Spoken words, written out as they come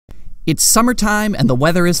It's summertime and the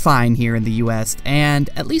weather is fine here in the US, and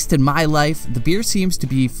at least in my life, the beer seems to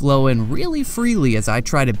be flowing really freely as I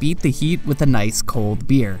try to beat the heat with a nice cold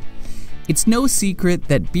beer. It's no secret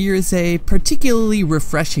that beer is a particularly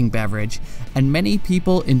refreshing beverage, and many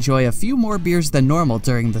people enjoy a few more beers than normal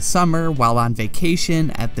during the summer while on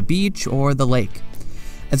vacation at the beach or the lake.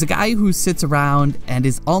 As a guy who sits around and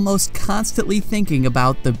is almost constantly thinking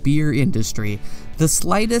about the beer industry, the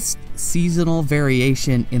slightest seasonal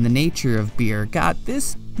variation in the nature of beer got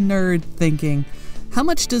this nerd thinking, how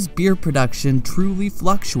much does beer production truly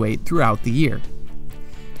fluctuate throughout the year?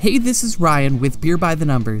 Hey, this is Ryan with Beer by the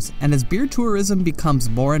Numbers, and as beer tourism becomes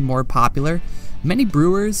more and more popular, many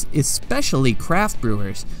brewers, especially craft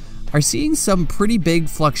brewers, are seeing some pretty big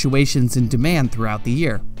fluctuations in demand throughout the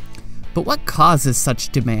year. But what causes such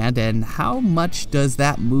demand, and how much does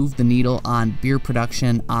that move the needle on beer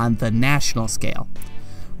production on the national scale?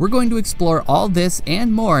 We're going to explore all this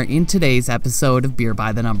and more in today's episode of Beer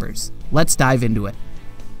by the Numbers. Let's dive into it.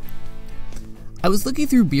 I was looking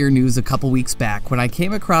through beer news a couple weeks back when I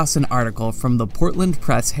came across an article from the Portland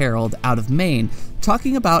Press Herald out of Maine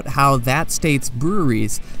talking about how that state's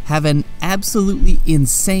breweries have an absolutely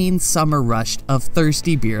insane summer rush of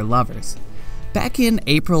thirsty beer lovers. Back in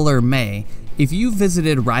April or May, if you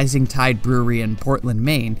visited Rising Tide Brewery in Portland,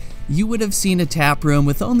 Maine, you would have seen a tap room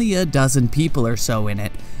with only a dozen people or so in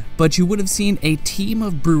it, but you would have seen a team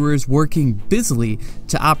of brewers working busily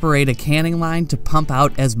to operate a canning line to pump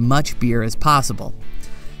out as much beer as possible.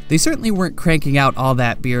 They certainly weren't cranking out all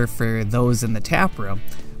that beer for those in the tap room.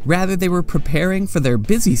 Rather, they were preparing for their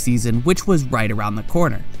busy season, which was right around the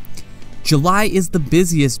corner. July is the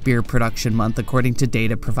busiest beer production month according to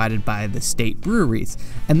data provided by the state breweries,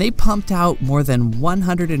 and they pumped out more than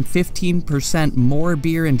 115% more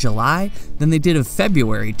beer in July than they did of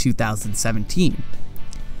February 2017.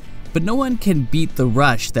 But no one can beat the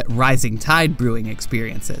rush that Rising Tide Brewing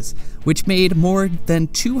experiences, which made more than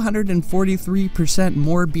 243%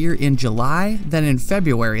 more beer in July than in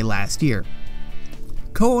February last year.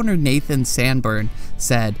 Co-owner Nathan Sanborn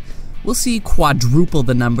said, "We'll see quadruple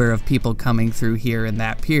the number of people coming through here in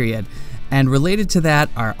that period, and related to that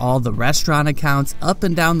are all the restaurant accounts up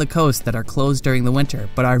and down the coast that are closed during the winter,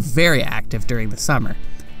 but are very active during the summer."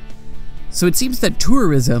 So it seems that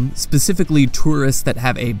tourism, specifically tourists that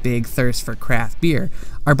have a big thirst for craft beer,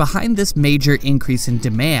 are behind this major increase in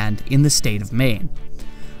demand in the state of Maine.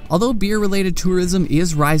 Although beer-related tourism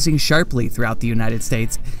is rising sharply throughout the United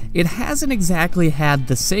States, it hasn't exactly had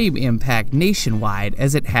the same impact nationwide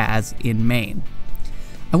as it has in Maine.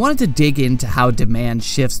 I wanted to dig into how demand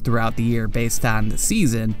shifts throughout the year based on the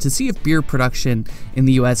season to see if beer production in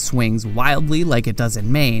the US swings wildly like it does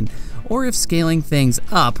in Maine, or if scaling things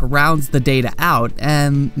up rounds the data out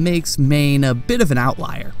and makes Maine a bit of an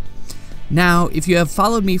outlier. Now, if you have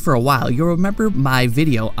followed me for a while, you'll remember my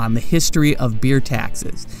video on the history of beer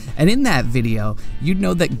taxes. And in that video, you'd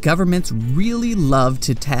know that governments really love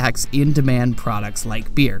to tax in-demand products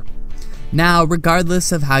like beer. Now,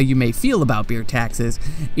 regardless of how you may feel about beer taxes,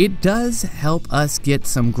 it does help us get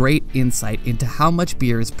some great insight into how much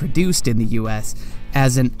beer is produced in the US,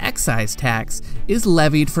 as an excise tax is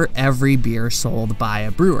levied for every beer sold by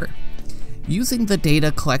a brewer. Using the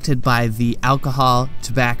data collected by the Alcohol,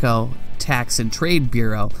 Tobacco, Tax and Trade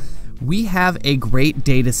Bureau, we have a great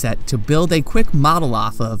data set to build a quick model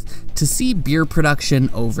off of to see beer production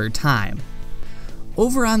over time.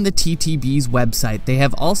 Over on the TTB's website, they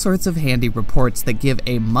have all sorts of handy reports that give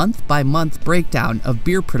a month-by-month breakdown of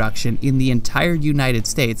beer production in the entire United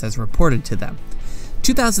States as reported to them.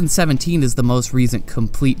 2017 is the most recent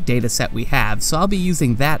complete data set we have, so I'll be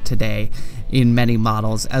using that today in many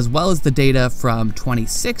models, as well as the data from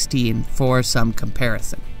 2016 for some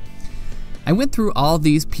comparison. I went through all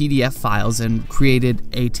these PDF files and created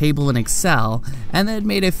a table in Excel, and then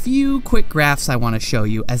made a few quick graphs I want to show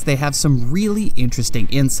you as they have some really interesting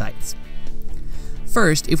insights.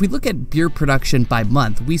 First, if we look at beer production by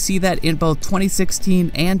month, we see that in both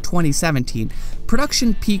 2016 and 2017,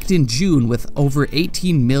 production peaked in June with over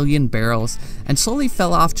 18 million barrels and slowly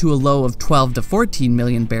fell off to a low of 12 to 14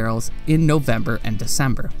 million barrels in November and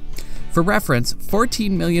December. For reference,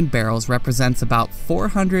 14 million barrels represents about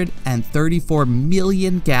 434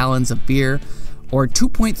 million gallons of beer, or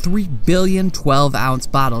 2.3 billion 12-ounce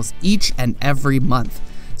bottles each and every month.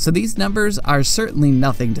 So these numbers are certainly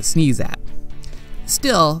nothing to sneeze at.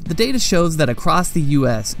 Still, the data shows that across the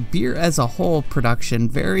US, beer as a whole production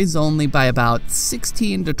varies only by about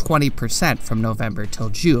 16 to 20% from November till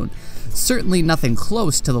June, certainly nothing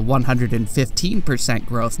close to the 115%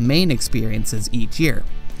 growth Maine experiences each year.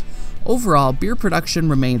 Overall, beer production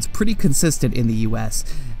remains pretty consistent in the US,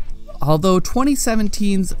 although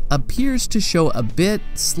 2017's appears to show a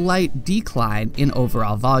slight decline in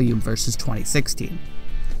overall volume versus 2016.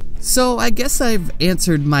 So I guess I've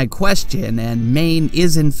answered my question, and Maine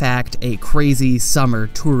is in fact a crazy summer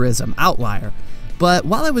tourism outlier. But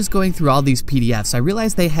while I was going through all these PDFs, I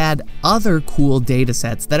realized they had other cool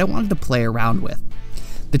datasets that I wanted to play around with.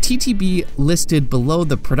 The TTB listed below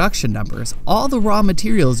the production numbers all the raw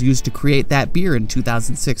materials used to create that beer in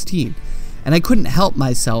 2016, and I couldn't help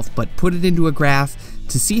myself but put it into a graph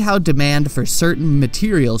to see how demand for certain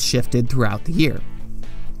materials shifted throughout the year.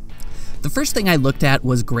 The first thing I looked at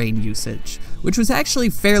was grain usage, which was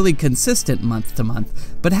actually fairly consistent month to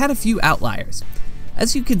month, but had a few outliers.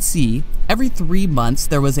 As you can see, every 3 months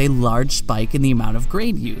there was a large spike in the amount of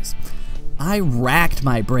grain used. I racked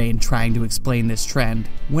my brain trying to explain this trend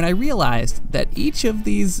when I realized that each of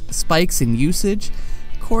these spikes in usage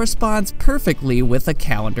corresponds perfectly with a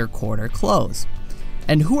calendar quarter close.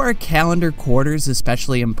 And who are calendar quarters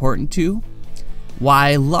especially important to?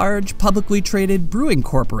 Why, large publicly traded brewing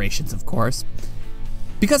corporations, of course.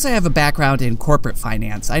 Because I have a background in corporate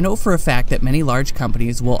finance, I know for a fact that many large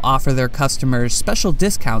companies will offer their customers special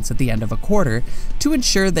discounts at the end of a quarter to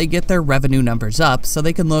ensure they get their revenue numbers up so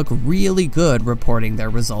they can look really good reporting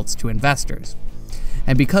their results to investors.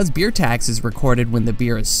 And because beer tax is recorded when the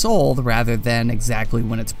beer is sold rather than exactly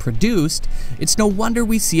when it's produced, it's no wonder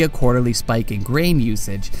we see a quarterly spike in grain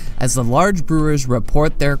usage as the large brewers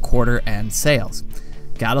report their quarter-end sales.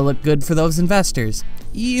 Gotta look good for those investors,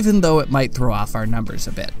 even though it might throw off our numbers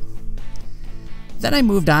a bit. Then I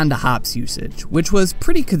moved on to hops usage, which was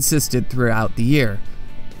pretty consistent throughout the year.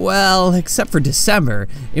 Well, except for December,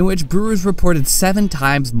 in which brewers reported 7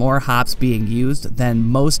 times more hops being used than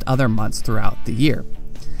most other months throughout the year.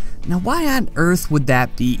 Now, why on earth would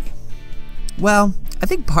that be? Well, I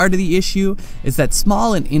think part of the issue is that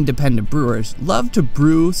small and independent brewers love to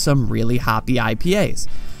brew some really hoppy IPAs.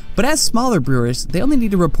 But as smaller brewers, they only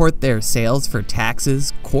need to report their sales for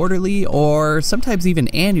taxes quarterly or sometimes even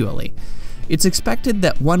annually. It's expected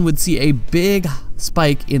that one would see a big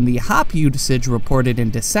spike in the hop usage reported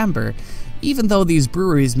in December, even though these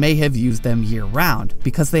breweries may have used them year-round,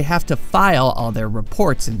 because they have to file all their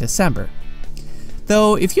reports in December.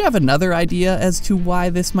 Though, if you have another idea as to why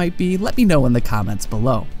this might be, let me know in the comments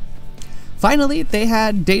below. Finally, they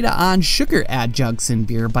had data on sugar adjuncts in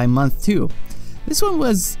beer by month too. This one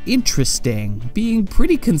was interesting, being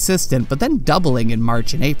pretty consistent, but then doubling in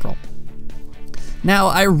March and April. Now,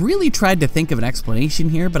 I really tried to think of an explanation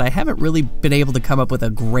here, but I haven't really been able to come up with a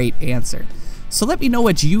great answer. So let me know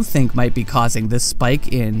what you think might be causing this spike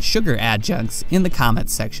in sugar adjuncts in the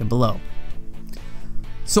comments section below.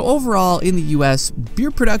 So overall, in the US,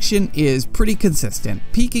 beer production is pretty consistent,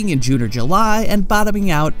 peaking in June or July and bottoming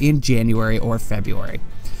out in January or February.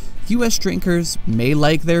 US drinkers may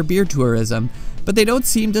like their beer tourism, but they don't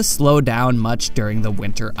seem to slow down much during the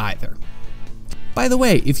winter either. By the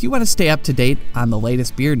way, if you want to stay up to date on the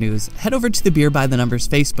latest beer news, head over to the Beer by the Numbers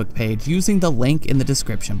Facebook page using the link in the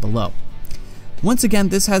description below. Once again,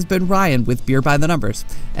 this has been Ryan with Beer by the Numbers,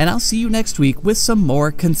 and I'll see you next week with some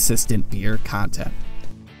more consistent beer content.